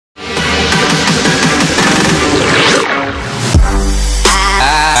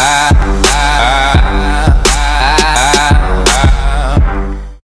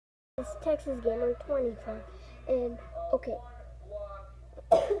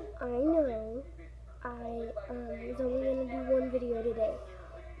know I was only gonna do one video today,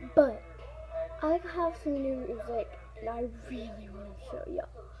 but I have some new music and I really want to show y'all.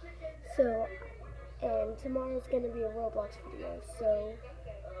 So, and tomorrow's gonna be a Roblox video, so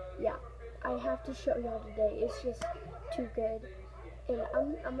yeah, I have to show y'all today. It's just too good, and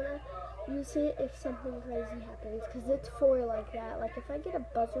I'm gonna use it if something crazy happens, cause it's for like that. Like if I get a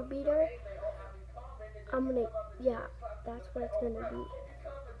buzzer beater, yeah, that's what it's gonna be.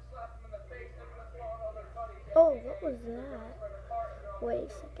 Oh, what was that? Wait a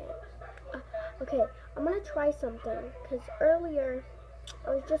second. Okay, I'm gonna try something, because earlier I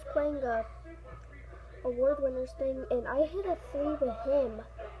was just playing a award winners thing, and I hit a 3 with him.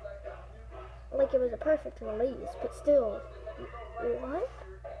 Like it was a perfect release, but still. What?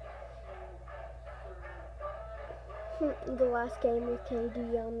 The last game with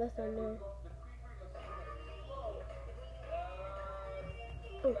KD on the Thunder.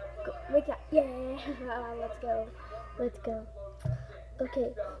 Oh, go, make that. Yeah, let's go. Let's go.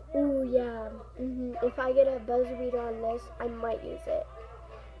 Okay. Ooh, yeah. If I get a buzzer beater on this, I might use it.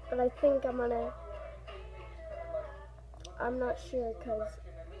 But I think I'm not sure, because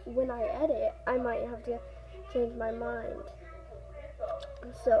when I edit, I might have to change my mind.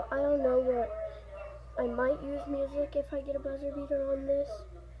 So, I don't know what. I might use music if I get a buzzer beater on this.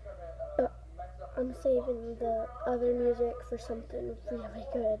 But I'm saving the other music for something really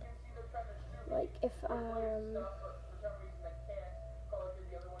good. Like if I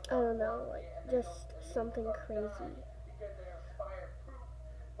don't know, like just something crazy.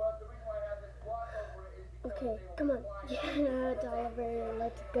 Okay, come on. Yeah, Oliver,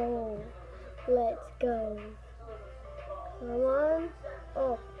 let's go. Let's go. Come on.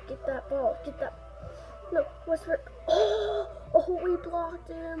 Oh, get that ball. Get that. No, Westbrook. Oh, we blocked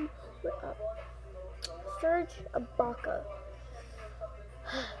him. Serge Ibaka.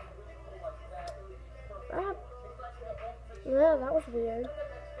 Yeah, that was weird.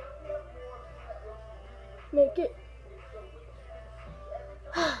 Make it.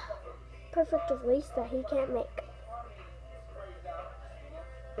 Perfect release that he can't make.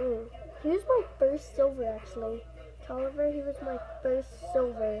 He was my first silver, actually. Tolliver, he was my first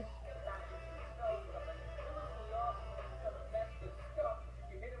silver.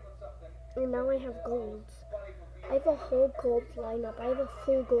 And now I have golds. I have a whole gold lineup. I have a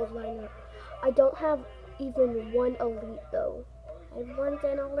full gold lineup. I don't have even one elite, though. I have one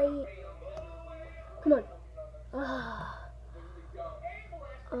then elite. Come on.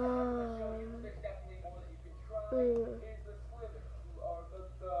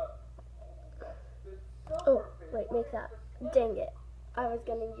 Oh, wait, make that. Dang it. I was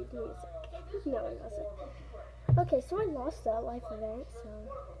gonna use music. No, I wasn't. Okay, so I lost that life event, so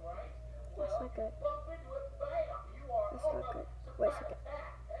that's not good. That's not good. Wait a second.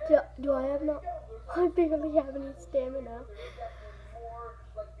 Do I have no? I barely have any stamina.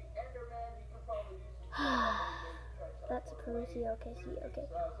 That's a Perusi, okay, see, okay.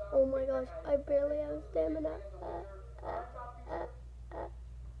 Oh my gosh, I barely have stamina.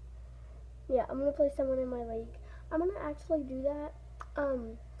 Yeah, I'm gonna play someone in my league. I'm gonna actually do that.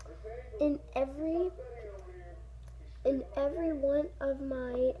 In every one of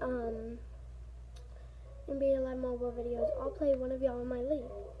my NBA Live mobile videos, I'll play one of y'all in my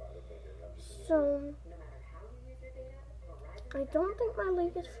league. So I don't think my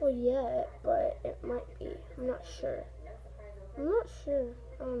league is full yet, but it might be. I'm not sure. I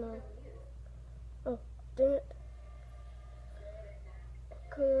don't know. Oh, dang it.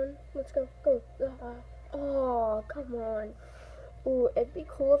 Come on, let's go. Go. Oh, come on. Ooh, it'd be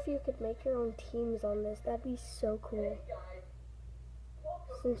cool if you could make your own teams on this. That'd be so cool.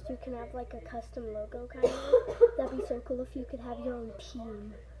 Since you can have like a custom logo kind of, that'd be so cool if you could have your own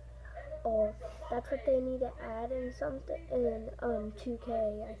team. Oh, that's what they need to add in something in 2K.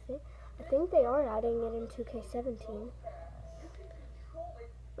 I think they are adding it in 2K17.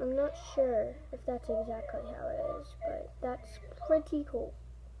 I'm not sure if that's exactly how it is, but that's pretty cool.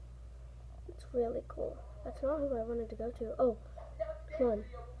 It's really cool. That's not who I wanted to go to. Oh, come on.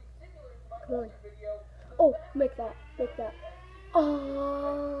 Come on. Oh, make that. Make that. Oh,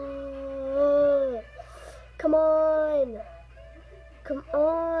 come on. Come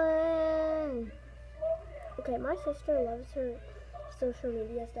on. Okay, my sister loves her social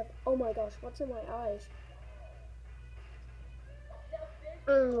media stuff. Oh my gosh, what's in my eyes?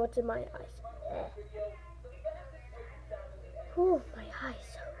 What's in my eyes? Oh, my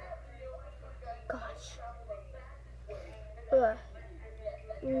eyes. Gosh.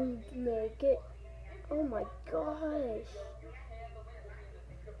 Make it. Oh my gosh.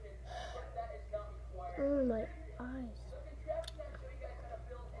 My eyes.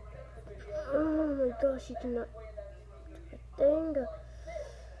 gosh, you cannot do a thing.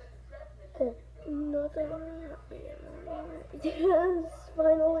 Oh, nothing. Yes,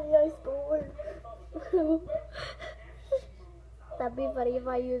 finally I scored. That'd be funny if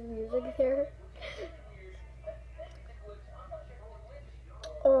I use music there.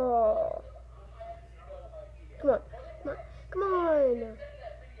 Oh, come on, come on, come on.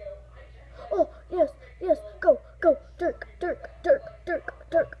 Oh, yes, yes, go, go, Dirk, Dirk, Dirk, Dirk,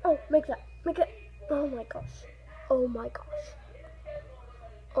 Dirk. Oh, make that, make it. Oh my gosh, oh my gosh,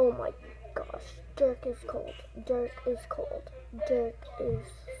 oh my gosh. Dirk is cold, Dirk is cold, Dirk is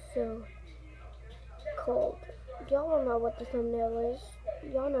so cold. Y'all don't know what the thumbnail is.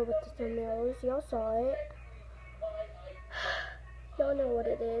 Y'all know what the thumbnail is. Y'all saw it. Y'all know what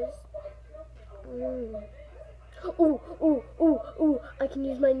it is. Ooh, ooh, ooh, ooh. I can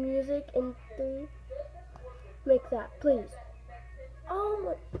use my music in 3. Make that, please. Oh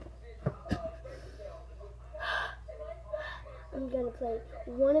my. I'm gonna play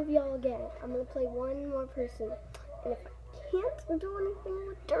one of y'all again. I'm gonna play one more person. And if I can't do anything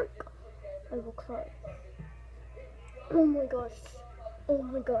with Dirk, I will cry. Oh my gosh. Oh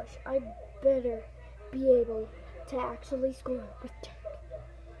my gosh. I better be able to actually score with Dirk.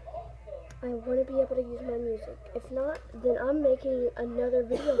 I want to be able to use my music. If not, then I'm making another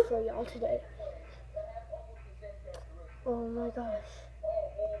video for y'all today. Oh my gosh.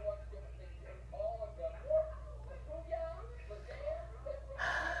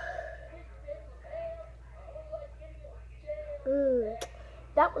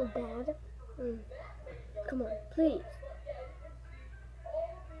 That was bad. Come on, please.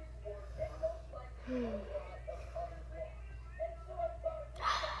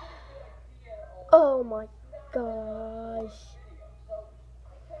 Oh my gosh.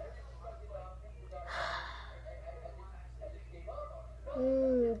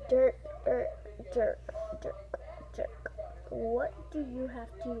 Dirk, Dirk, Dirk, Dirk, Dirk. What do you have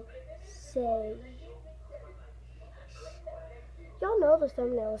to say? Y'all know the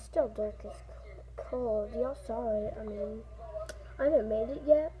thumbnail is still Dirk is cold. Y'all saw it. I mean, I haven't made it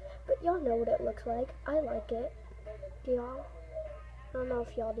yet, but y'all know what it looks like. I like it. Do y'all? I don't know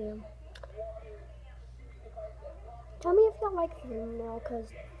if y'all do. Tell me if y'all like the thumbnail, because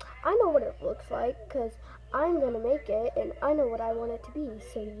I know what it looks like, because I'm going to make it, and I know what I want it to be,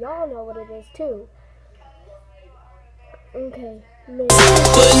 so y'all know what it is, too. Okay, maybe.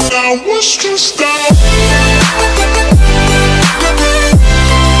 But I was just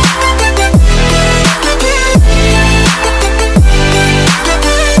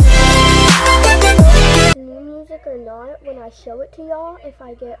new music or not, when I show it to y'all, if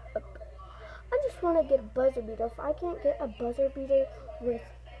I get a... I just want to get a buzzer beater. If I can't get a buzzer beater with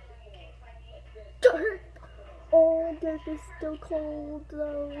Dirk, oh, Dirk is still cold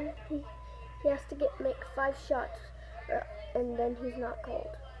though. He has to make 5 shots, and then he's not cold.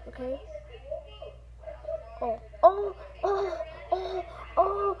 Okay? Oh, oh, oh, oh,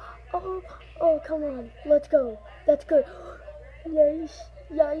 oh, oh, oh! Come on, let's go. That's good. Yes,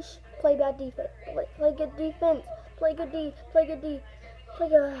 yes. Play bad defense. Play good defense. Play good D. Play good D. Play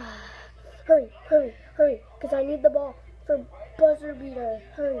good. Hurry, hurry, hurry, because I need the ball for buzzer beater.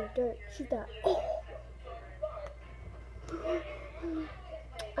 Hurry, Dirk, shoot that. Oh.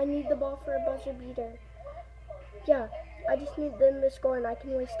 I need the ball for a buzzer beater. Yeah, I just need them to score and I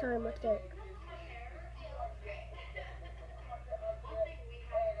can waste time with Dirk.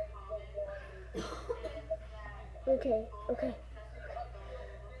 Okay, okay.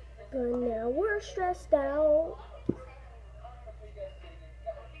 But now we're stressed out.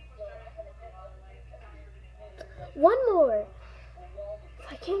 One more.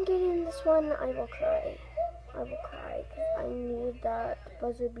 If I can't get in this one, I will cry. I will cry because I need that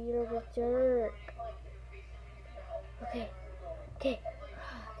buzzer beater with Dirk. Okay. Okay.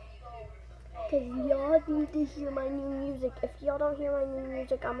 Because y'all need to hear my new music. If y'all don't hear my new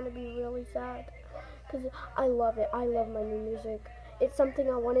music, I'm going to be really sad. Because I love it. I love my new music. It's something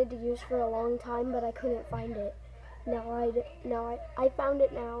I wanted to use for a long time, but I couldn't find it. Now I found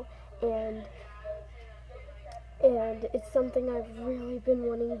it now, and it's something I've really been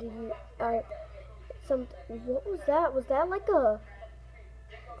wanting to use. What was that? Was that like a...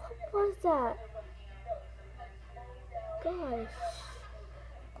 What was that? Gosh.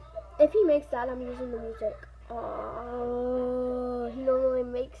 If he makes that, I'm using the music. Oh, he normally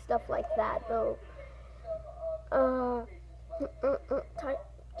makes stuff like that, though. Ty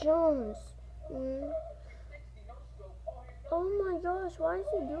Jones. Oh my gosh, why is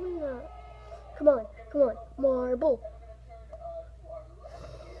he doing that? Come on, come on, marble.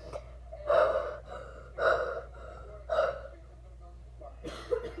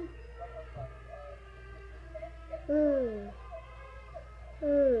 Mm.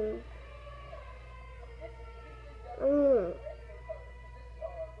 Mm. Mm.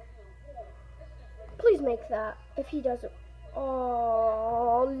 Please make that. If he doesn't.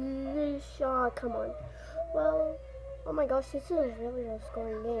 Oh, Lisha, come on. Well, oh my gosh, this is really a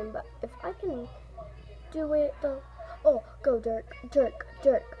scoring game. But if I can do it, though. Oh, go Dirk, Dirk,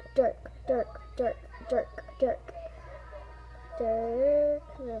 Dirk, Dirk, Dirk, Dirk, Dirk, Dirk.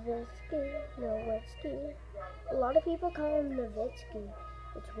 Dirk Nowitzki, Nowitzki. A lot of people call him Nowitzki.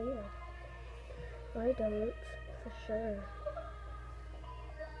 It's weird. I don't, for sure.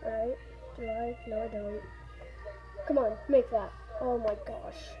 Alright, do I? No, I don't. Come on, make that. Oh my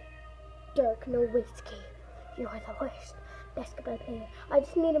gosh. Dirk Nowitzki. You are the worst basketball player. I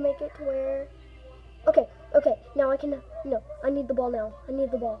just need to make it to where... Okay, now I can... No, I need the ball now. I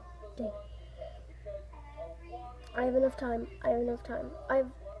need the ball. Dang. I have enough time. I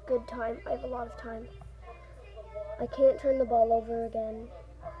have good time. I have a lot of time. I can't turn the ball over again.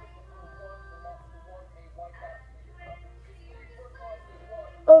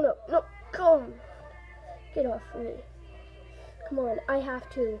 Oh no, come. Get off me. Come on, I have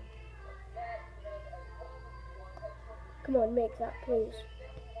to. Come on, make that, please.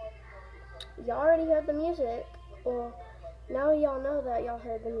 Y'all already heard the music. Well, now y'all know that y'all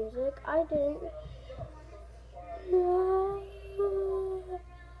heard the music. I didn't.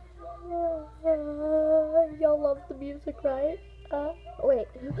 Y'all love the music, right? Wait.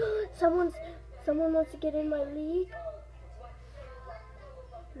 Someone wants to get in my league?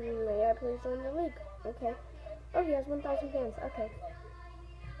 May I please join the league? Okay. Oh, he has 1,000 fans. Okay.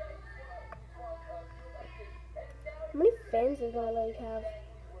 How many fans does my league have?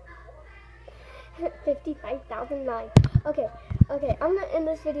 55,009. Okay, I'm gonna end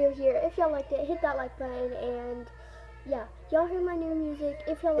this video here. If y'all liked it, hit that like button, and yeah, y'all heard my new music.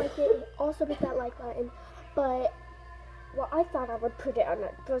 If y'all liked it, also hit that like button. But, well, I thought I would put it on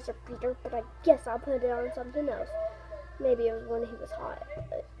a Buzzer Beater, but I guess I'll put it on something else. Maybe it was when he was hot.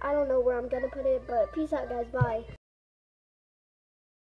 I don't know where I'm gonna put it, but peace out, guys. Bye.